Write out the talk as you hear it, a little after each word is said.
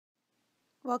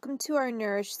Welcome to our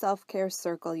Nourish Self-Care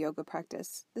Circle yoga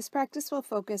practice. This practice will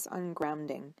focus on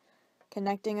grounding,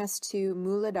 connecting us to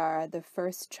Muladhara, the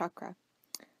first chakra.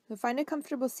 So find a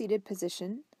comfortable seated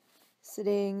position,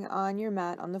 sitting on your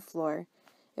mat on the floor.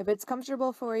 If it's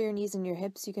comfortable for your knees and your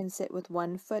hips, you can sit with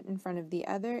one foot in front of the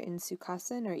other in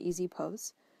Sukhasana or easy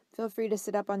pose. Feel free to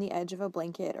sit up on the edge of a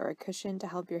blanket or a cushion to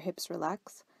help your hips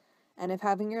relax. And if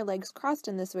having your legs crossed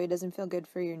in this way doesn't feel good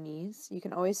for your knees, you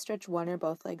can always stretch one or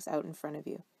both legs out in front of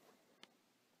you.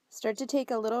 Start to take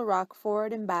a little rock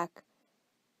forward and back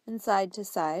and side to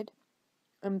side,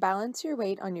 and balance your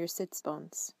weight on your sits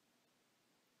bones.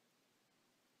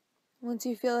 Once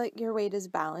you feel like your weight is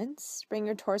balanced, bring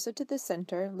your torso to the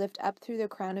center, lift up through the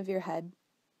crown of your head,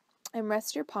 and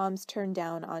rest your palms turned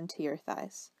down onto your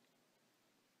thighs.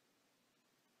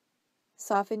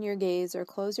 Soften your gaze or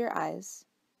close your eyes,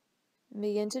 and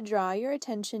begin to draw your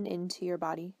attention into your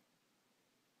body.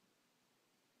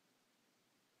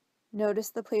 Notice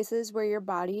the places where your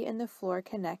body and the floor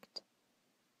connect,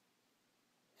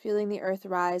 feeling the earth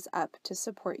rise up to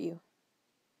support you.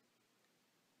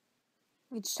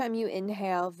 Each time you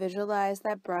inhale, visualize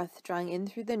that breath drawing in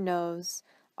through the nose,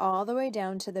 all the way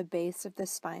down to the base of the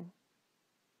spine.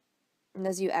 And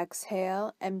as you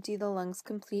exhale, empty the lungs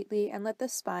completely and let the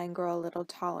spine grow a little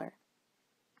taller.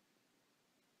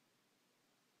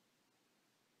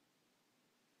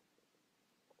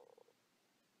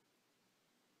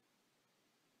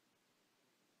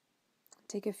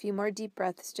 Take a few more deep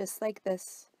breaths just like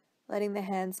this, letting the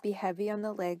hands be heavy on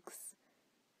the legs.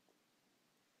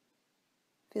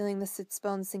 Feeling the sits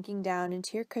bones sinking down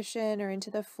into your cushion or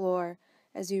into the floor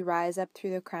as you rise up through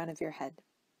the crown of your head.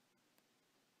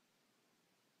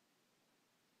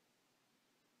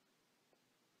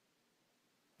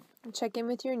 Check in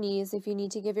with your knees. If you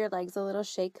need to give your legs a little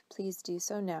shake, please do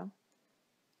so now.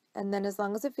 And then as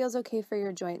long as it feels okay for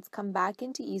your joints, come back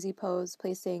into easy pose,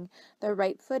 placing the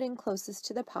right foot in closest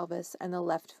to the pelvis and the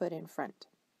left foot in front.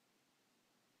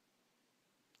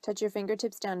 Touch your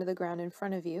fingertips down to the ground in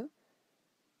front of you.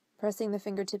 Pressing the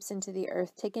fingertips into the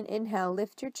earth, take an inhale,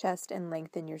 lift your chest and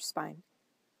lengthen your spine.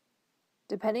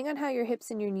 Depending on how your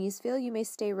hips and your knees feel, you may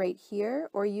stay right here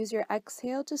or use your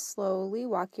exhale to slowly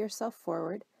walk yourself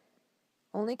forward,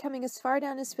 only coming as far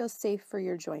down as feels safe for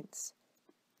your joints.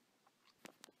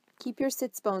 Keep your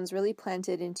sits bones really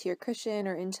planted into your cushion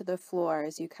or into the floor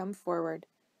as you come forward.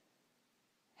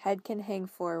 Head can hang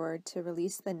forward to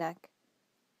release the neck.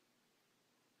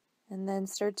 And then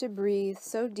start to breathe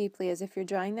so deeply as if you're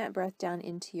drawing that breath down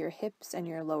into your hips and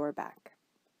your lower back.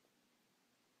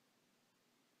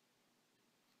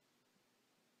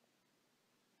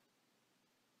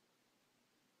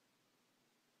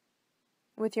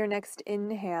 With your next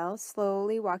inhale,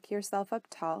 slowly walk yourself up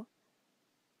tall.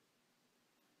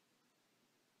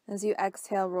 As you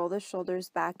exhale, roll the shoulders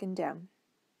back and down.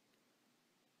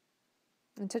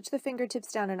 And touch the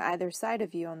fingertips down on either side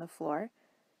of you on the floor.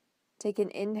 Take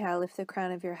an inhale, lift the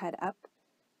crown of your head up.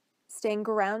 Staying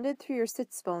grounded through your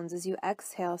sits bones as you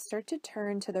exhale, start to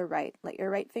turn to the right. Let your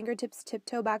right fingertips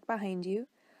tiptoe back behind you.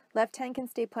 Left hand can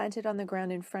stay planted on the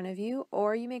ground in front of you,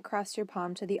 or you may cross your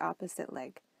palm to the opposite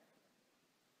leg.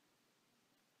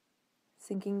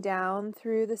 Sinking down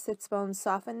through the sits bones,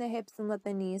 soften the hips and let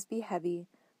the knees be heavy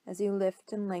as you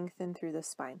lift and lengthen through the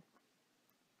spine.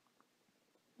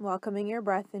 Welcoming your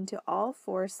breath into all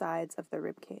four sides of the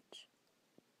ribcage.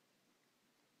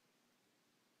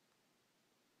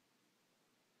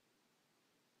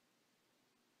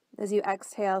 As you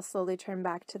exhale, slowly turn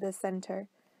back to the center.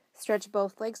 Stretch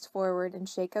both legs forward and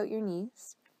shake out your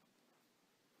knees.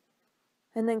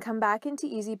 And then come back into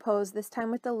easy pose, this time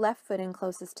with the left foot in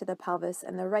closest to the pelvis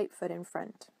and the right foot in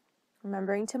front.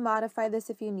 Remembering to modify this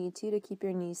if you need to keep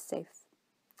your knees safe.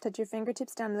 Touch your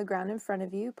fingertips down to the ground in front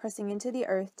of you, pressing into the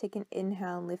earth. Take an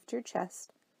inhale and lift your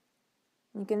chest.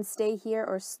 You can stay here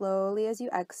or slowly as you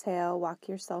exhale, walk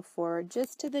yourself forward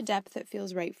just to the depth that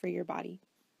feels right for your body.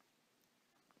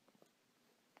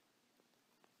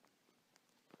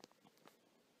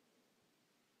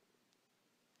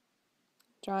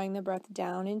 Drawing the breath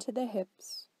down into the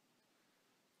hips.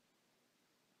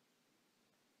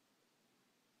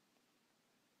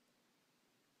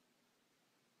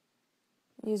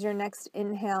 Use your next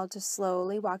inhale to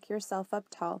slowly walk yourself up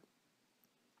tall.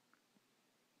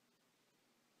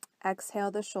 Exhale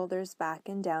the shoulders back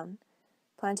and down,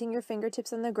 planting your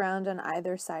fingertips on the ground on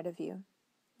either side of you.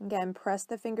 Again, press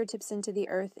the fingertips into the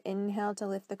earth. Inhale to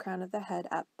lift the crown of the head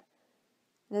up.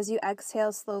 And as you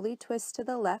exhale, slowly twist to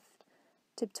the left,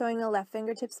 tiptoeing the left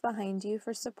fingertips behind you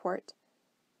for support.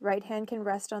 Right hand can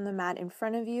rest on the mat in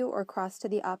front of you or cross to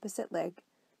the opposite leg.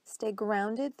 Stay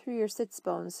grounded through your sits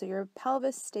bones so your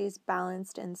pelvis stays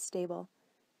balanced and stable.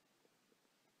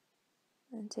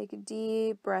 And take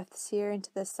deep breaths here into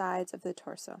the sides of the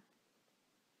torso.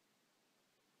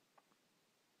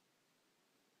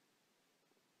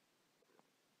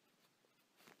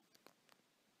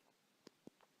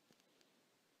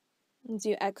 As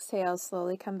you exhale,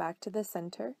 slowly come back to the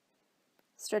center.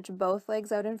 Stretch both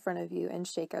legs out in front of you and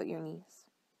shake out your knees.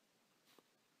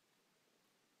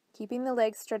 Keeping the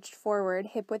legs stretched forward,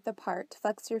 hip-width apart,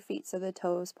 flex your feet so the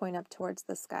toes point up towards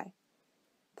the sky.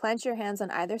 Plant your hands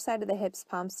on either side of the hips,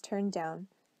 palms turned down.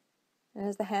 And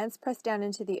as the hands press down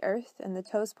into the earth and the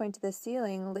toes point to the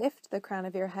ceiling, lift the crown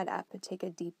of your head up and take a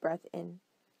deep breath in.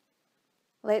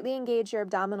 Lightly engage your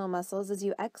abdominal muscles as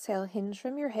you exhale, hinge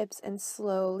from your hips and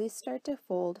slowly start to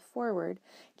fold forward.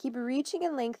 Keep reaching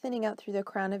and lengthening out through the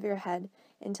crown of your head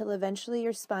until eventually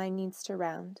your spine needs to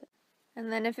round.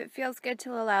 And then if it feels good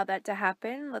to allow that to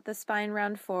happen, let the spine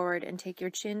round forward and take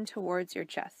your chin towards your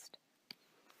chest.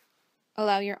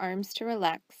 Allow your arms to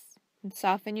relax and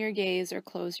soften your gaze or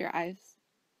close your eyes.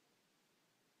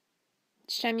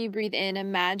 Each time you breathe in,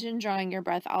 imagine drawing your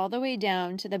breath all the way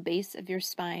down to the base of your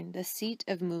spine, the seat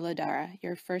of Muladhara,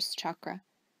 your first chakra.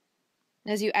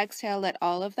 As you exhale, let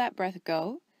all of that breath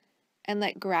go and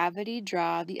let gravity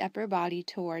draw the upper body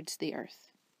towards the earth.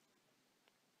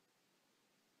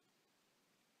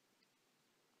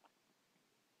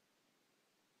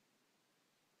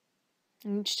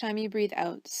 And each time you breathe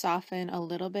out, soften a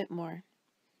little bit more.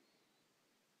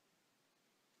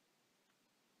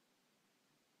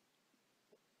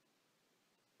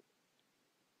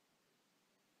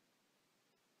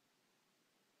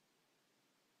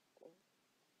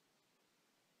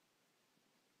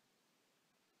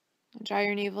 Draw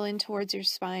your navel in towards your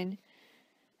spine.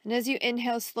 And as you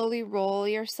inhale, slowly roll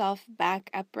yourself back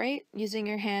upright, using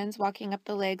your hands walking up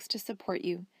the legs to support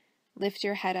you. Lift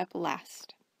your head up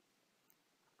last.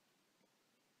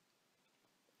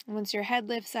 Once your head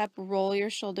lifts up, roll your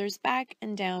shoulders back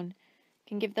and down. You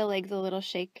can give the legs a little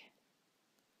shake.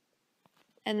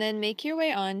 And then make your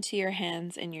way on to your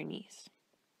hands and your knees.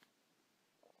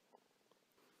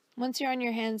 Once you're on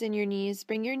your hands and your knees,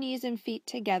 bring your knees and feet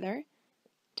together.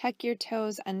 Tuck your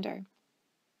toes under.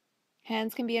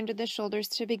 Hands can be under the shoulders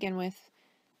to begin with.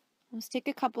 Let's take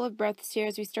a couple of breaths here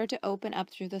as we start to open up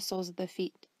through the soles of the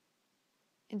feet.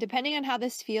 And depending on how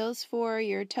this feels for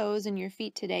your toes and your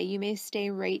feet today, you may stay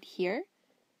right here.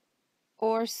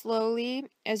 Or slowly,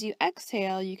 as you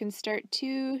exhale, you can start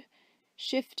to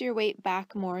shift your weight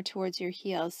back more towards your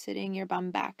heels, sitting your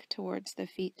bum back towards the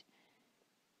feet.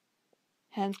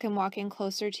 Hands can walk in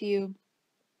closer to you.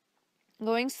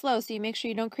 Going slow so you make sure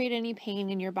you don't create any pain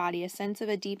in your body. A sense of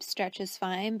a deep stretch is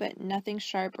fine, but nothing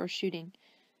sharp or shooting.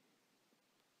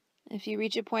 If you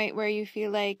reach a point where you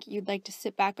feel like you'd like to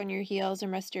sit back on your heels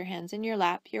and rest your hands in your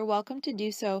lap, you're welcome to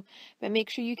do so, but make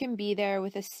sure you can be there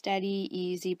with a steady,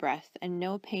 easy breath and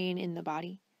no pain in the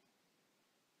body.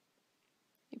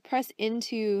 You press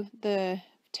into the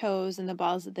toes and the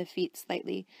balls of the feet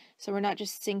slightly, so we're not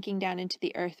just sinking down into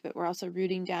the earth, but we're also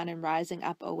rooting down and rising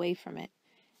up away from it,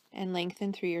 and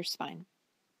lengthen through your spine.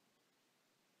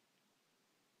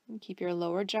 And keep your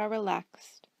lower jaw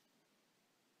relaxed.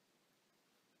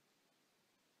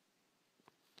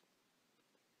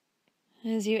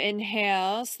 As you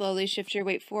inhale, slowly shift your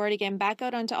weight forward again, back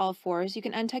out onto all fours. You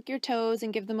can untuck your toes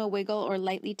and give them a wiggle or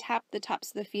lightly tap the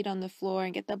tops of the feet on the floor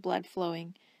and get the blood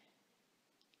flowing.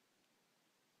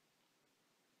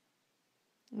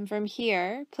 And from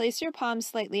here, place your palms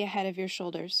slightly ahead of your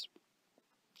shoulders.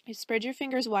 You spread your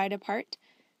fingers wide apart,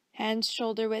 hands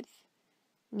shoulder width,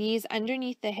 knees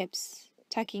underneath the hips,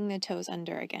 tucking the toes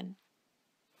under again.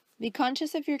 Be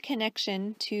conscious of your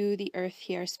connection to the earth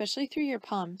here, especially through your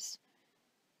palms.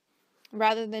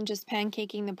 Rather than just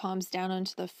pancaking the palms down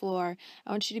onto the floor,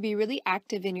 I want you to be really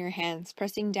active in your hands,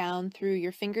 pressing down through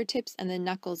your fingertips and the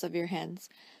knuckles of your hands.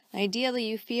 Ideally,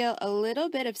 you feel a little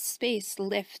bit of space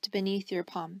lift beneath your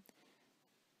palm.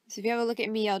 So if you have a look at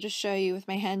me, I'll just show you with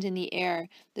my hand in the air,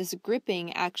 this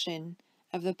gripping action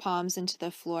of the palms into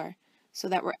the floor, so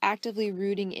that we're actively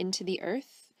rooting into the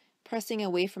earth, pressing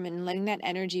away from it and letting that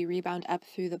energy rebound up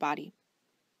through the body.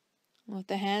 With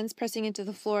the hands pressing into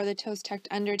the floor, the toes tucked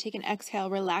under, take an exhale,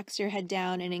 relax your head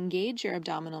down and engage your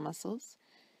abdominal muscles.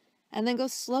 And then go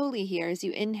slowly here as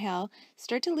you inhale,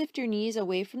 start to lift your knees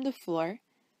away from the floor,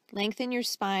 lengthen your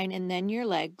spine and then your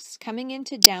legs, coming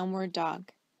into downward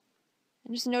dog.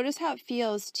 And just notice how it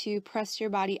feels to press your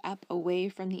body up away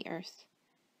from the earth.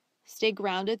 Stay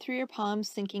grounded through your palms,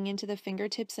 sinking into the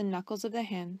fingertips and knuckles of the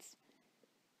hands.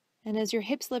 And as your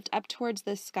hips lift up towards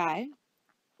the sky,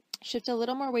 Shift a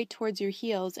little more weight towards your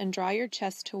heels and draw your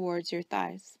chest towards your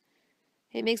thighs.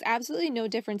 It makes absolutely no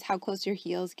difference how close your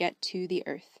heels get to the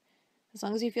earth, as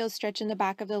long as you feel a stretch in the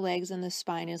back of the legs and the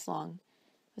spine is long.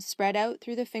 Spread out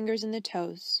through the fingers and the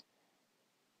toes,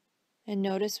 and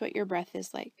notice what your breath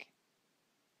is like.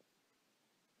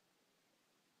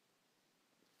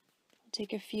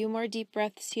 Take a few more deep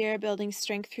breaths here, building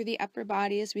strength through the upper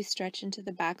body as we stretch into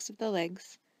the backs of the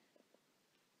legs.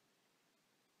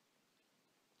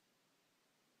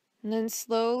 And then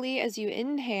slowly, as you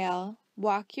inhale,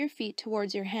 walk your feet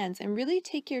towards your hands and really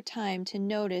take your time to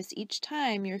notice each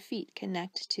time your feet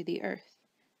connect to the earth.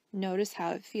 Notice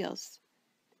how it feels.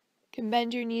 You can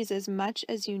bend your knees as much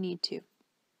as you need to.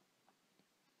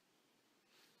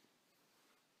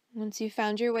 Once you've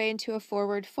found your way into a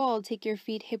forward fold, take your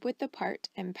feet hip-width apart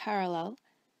and parallel,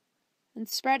 and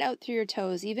spread out through your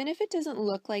toes. Even if it doesn't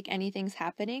look like anything's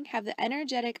happening, have the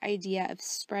energetic idea of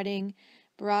spreading,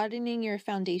 broadening your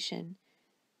foundation.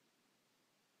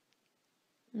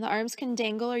 And the arms can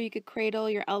dangle, or you could cradle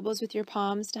your elbows with your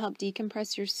palms to help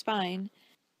decompress your spine.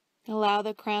 Allow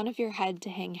the crown of your head to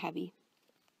hang heavy.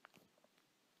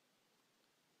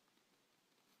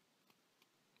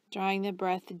 Drawing the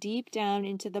breath deep down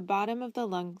into the bottom of the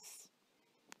lungs.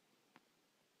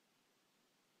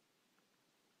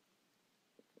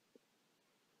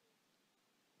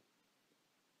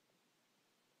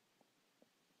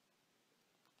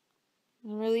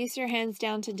 And release your hands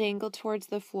down to dangle towards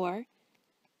the floor.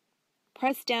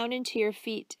 Press down into your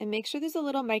feet and make sure there's a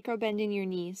little micro bend in your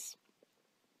knees.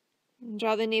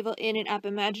 Draw the navel in and up,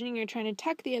 imagining you're trying to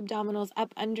tuck the abdominals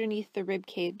up underneath the rib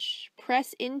cage.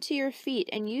 Press into your feet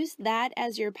and use that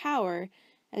as your power.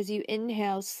 As you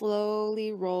inhale,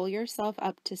 slowly roll yourself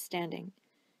up to standing.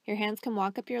 Your hands can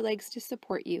walk up your legs to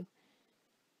support you.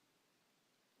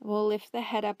 We'll lift the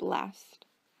head up last.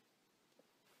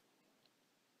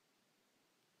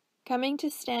 Coming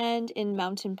to stand in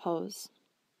mountain pose.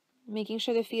 Making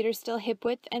sure the feet are still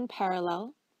hip-width and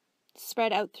parallel.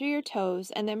 Spread out through your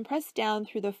toes and then press down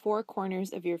through the four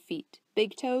corners of your feet.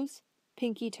 Big toes,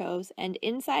 pinky toes, and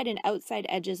inside and outside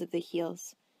edges of the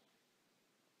heels.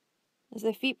 As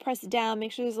the feet press down,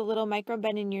 make sure there's a little micro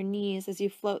bend in your knees as you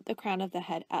float the crown of the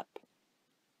head up.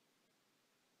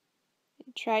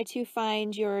 Try to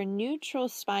find your neutral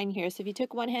spine here. So if you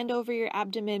took one hand over your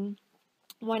abdomen,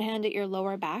 one hand at your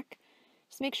lower back,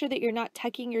 just make sure that you're not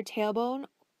tucking your tailbone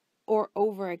or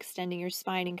overextending your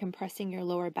spine and compressing your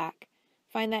lower back.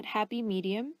 Find that happy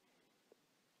medium.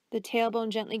 The tailbone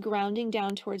gently grounding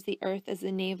down towards the earth as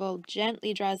the navel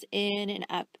gently draws in and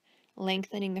up,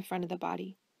 lengthening the front of the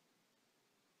body.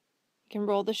 You can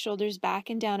roll the shoulders back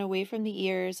and down away from the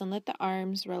ears and let the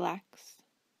arms relax.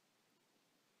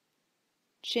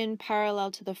 Chin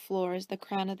parallel to the floor as the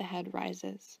crown of the head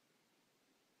rises.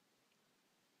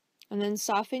 And then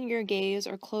soften your gaze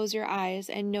or close your eyes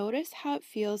and notice how it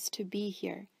feels to be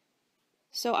here.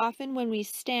 So often when we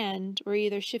stand, we're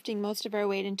either shifting most of our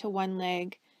weight into one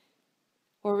leg,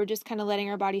 or we're just kind of letting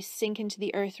our body sink into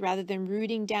the earth rather than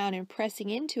rooting down and pressing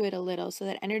into it a little so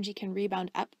that energy can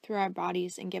rebound up through our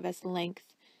bodies and give us length,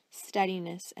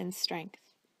 steadiness, and strength.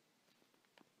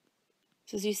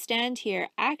 So as you stand here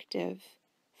active,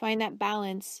 find that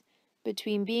balance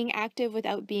between being active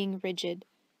without being rigid.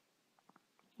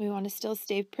 We want to still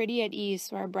stay pretty at ease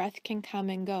so our breath can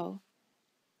come and go.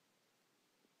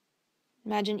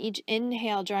 Imagine each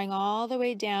inhale drawing all the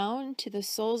way down to the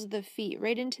soles of the feet,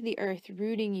 right into the earth,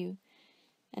 rooting you.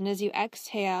 And as you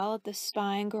exhale, let the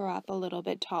spine grow up a little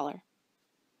bit taller.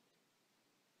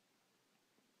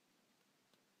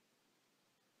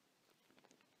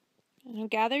 Now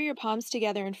gather your palms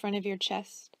together in front of your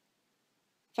chest.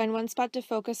 Find one spot to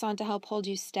focus on to help hold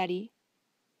you steady.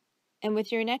 And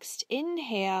with your next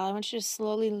inhale, I want you to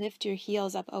slowly lift your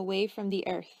heels up away from the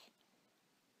earth.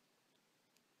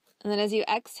 And then as you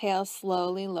exhale,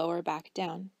 slowly lower back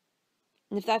down.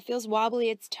 And if that feels wobbly,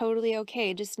 it's totally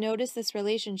okay. Just notice this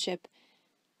relationship,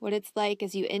 what it's like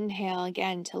as you inhale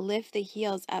again to lift the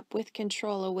heels up with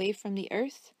control away from the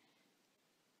earth.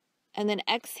 And then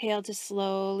exhale to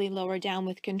slowly lower down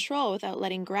with control without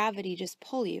letting gravity just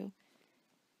pull you.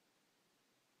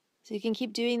 So you can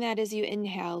keep doing that as you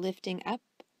inhale, lifting up.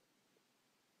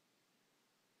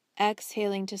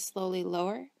 Exhaling to slowly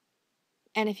lower.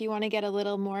 And if you want to get a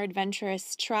little more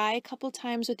adventurous, try a couple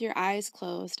times with your eyes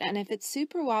closed. And if it's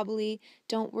super wobbly,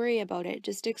 don't worry about it.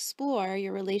 Just explore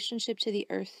your relationship to the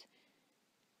earth.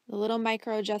 The little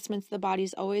micro adjustments the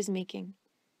body's always making.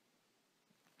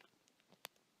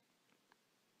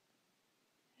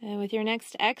 And with your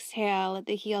next exhale, let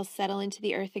the heels settle into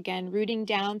the earth again, rooting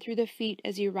down through the feet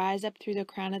as you rise up through the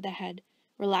crown of the head.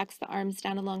 Relax the arms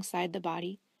down alongside the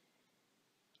body.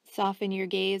 Soften your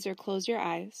gaze or close your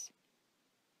eyes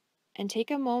and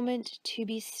take a moment to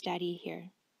be steady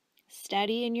here.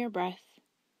 Steady in your breath,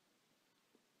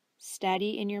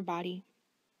 steady in your body.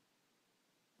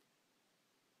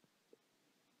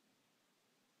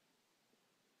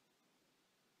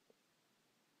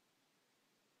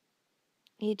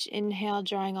 Each inhale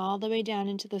drawing all the way down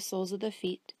into the soles of the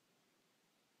feet.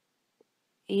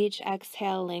 Each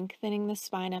exhale lengthening the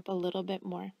spine up a little bit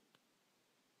more.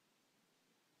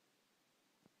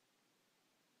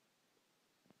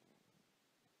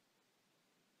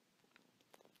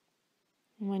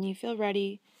 And when you feel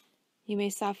ready, you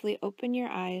may softly open your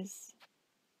eyes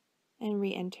and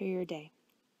re-enter your day.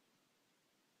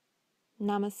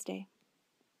 Namaste.